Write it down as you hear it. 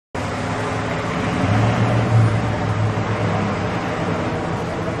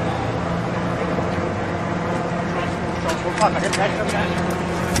So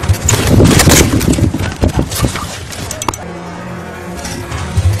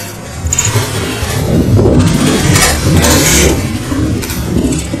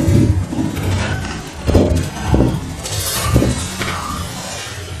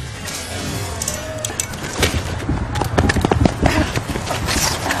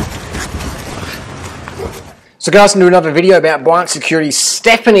guys, I'm going to do another video about bike security.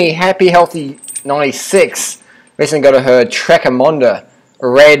 Stephanie, Happy Healthy 96, recently got her Trekker,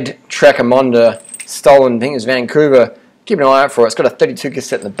 red Trekker stolen. I think it was Vancouver. Keep an eye out for it. It's got a 32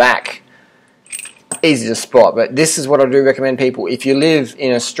 cassette in the back. Easy to spot, but this is what I do recommend people. If you live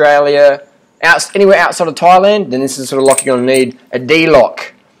in Australia, anywhere outside of Thailand, then this is the sort of lock you're going to need, a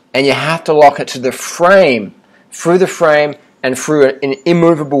D-lock. And you have to lock it to the frame, through the frame and through an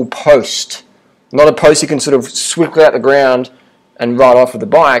immovable post. Not a post you can sort of swivel out the ground and ride off with the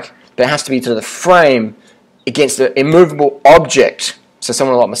bike, but it has to be to the frame against an immovable object. So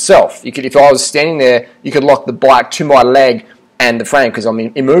someone like myself, you could, if I was standing there, you could lock the bike to my leg and the frame because I'm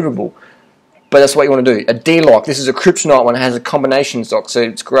immovable. But that's what you want to do. A D-lock. This is a kryptonite one. It has a combination lock, so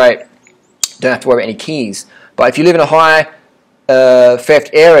it's great. Don't have to worry about any keys. But if you live in a high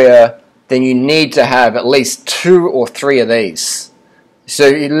theft area, then you need to have at least 2 or 3 of these. So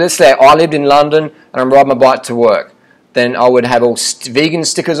let's say I lived in London and I'm riding my bike to work. Then I would have all vegan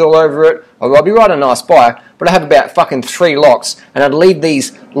stickers all over it. I'd be riding a nice bike, but I'd have about fucking 3 locks. And I'd leave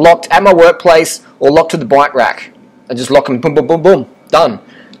these locked at my workplace or locked to the bike rack. I'd just lock them, boom, boom, boom, boom, done.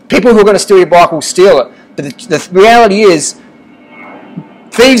 People who are going to steal your bike will steal it. But the reality is,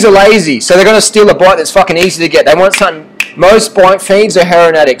 thieves are lazy. So they're going to steal a bike that's fucking easy to get. They want something. Most bike thieves are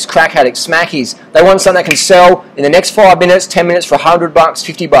heroin addicts, crack addicts, smackies. They want something they can sell in the next 5 minutes, 10 minutes for $100,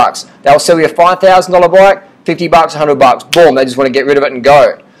 $50. They'll sell you a $5,000 bike, $50, $100. Boom, they just want to get rid of it and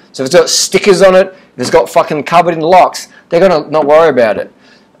go. So if it's got stickers on it, if it's got fucking covered in locks, they're going to not worry about it.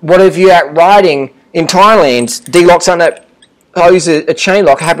 What if you're out riding in Thailand, D-locks on that, I use a chain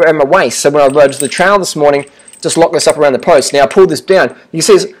lock, I have it around my waist. So when I rode to the trail this morning, just lock this up around the post. Now I pulled this down. You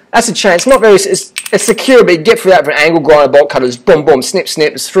see, that's a chain. It's not very, it's secure, but you get through that with an angle grinder, bolt cutters, boom, boom, snip,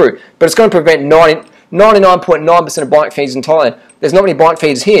 snip, it's through. But it's going to prevent 99.9% of bike thieves in Thailand. There's not many bike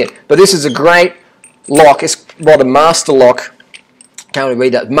thieves here, but this is a great lock. It's the master lock. Can't really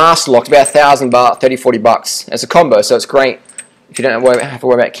read that. Master lock, about 1,000 baht, 30, 40 bucks. It's a combo, so it's great if you don't have to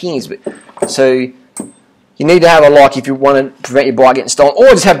worry about keys. But so you need to have a lock if you want to prevent your bike getting stolen, or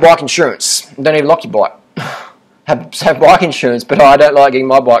just have bike insurance. Don't even lock your bike. Have bike insurance, but I don't like getting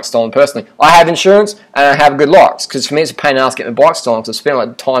my bike stolen personally. I have insurance and I have good locks because for me it's a pain in the ass getting my bike stolen because I spend a lot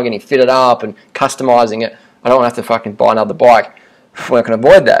of time getting fitted up and customizing it. I don't want to have to fucking buy another bike when I can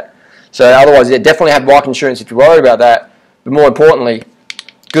avoid that. So otherwise, yeah, definitely have bike insurance if you're worried about that. But more importantly,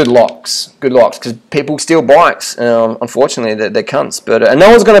 good locks because people steal bikes. Unfortunately, they're cunts. But and no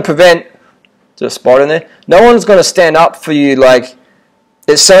one's going to prevent. There's a spot in there. No one's going to stand up for you. Like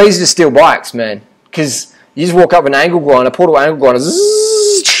it's so easy to steal bikes, man, because you just walk up with an angle grinder, a portable angle grinder,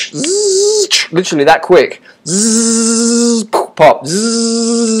 zzz, zzz, literally that quick. Zzz, pop,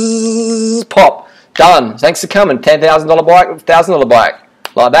 zzz, pop, done. Thanks for coming. $10,000 bike, $1,000 bike,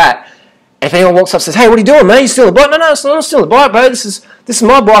 like that. And if anyone walks up and says, "Hey, what are you doing, man? You stealing a bike?" No, it's not stealing a bike, bro. This is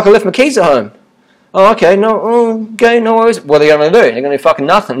my bike. I left my keys at home. Oh, okay, no worries. What are they going to do? They're going to do fucking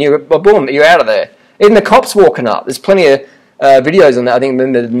nothing. Boom, you're out of there. Even the cops walking up. There's plenty of videos on that. I think the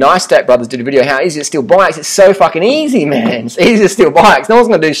Neistat brothers did a video how easy to steal bikes. It's so fucking easy, man. It's easy to steal bikes. No one's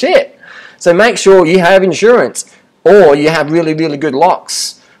going to do shit. So make sure you have insurance or you have really, really good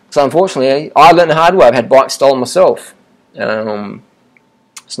locks. So unfortunately, I learned the hard way. I've had bikes stolen myself.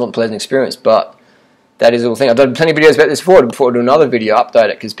 It's not a pleasant experience, but that is the thing. I've done plenty of videos about this before I do another video, update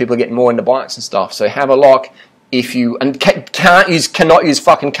it, because people are getting more into bikes and stuff. So have a lock if you, and cannot use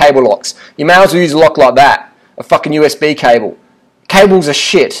fucking cable locks. You may as well use a lock like that. A fucking USB cable. Cables are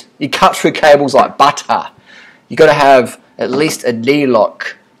shit. You cut through cables like butter. You got to have at least a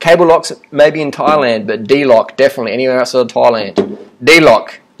D-lock. Cable locks maybe in Thailand, but D-lock definitely anywhere outside of Thailand.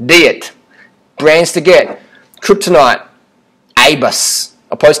 D-lock. D-it. Brands to get. Kryptonite. Abus.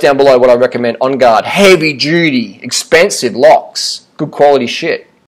 I'll post down below what I recommend. On guard. Heavy duty. Expensive locks. Good quality shit.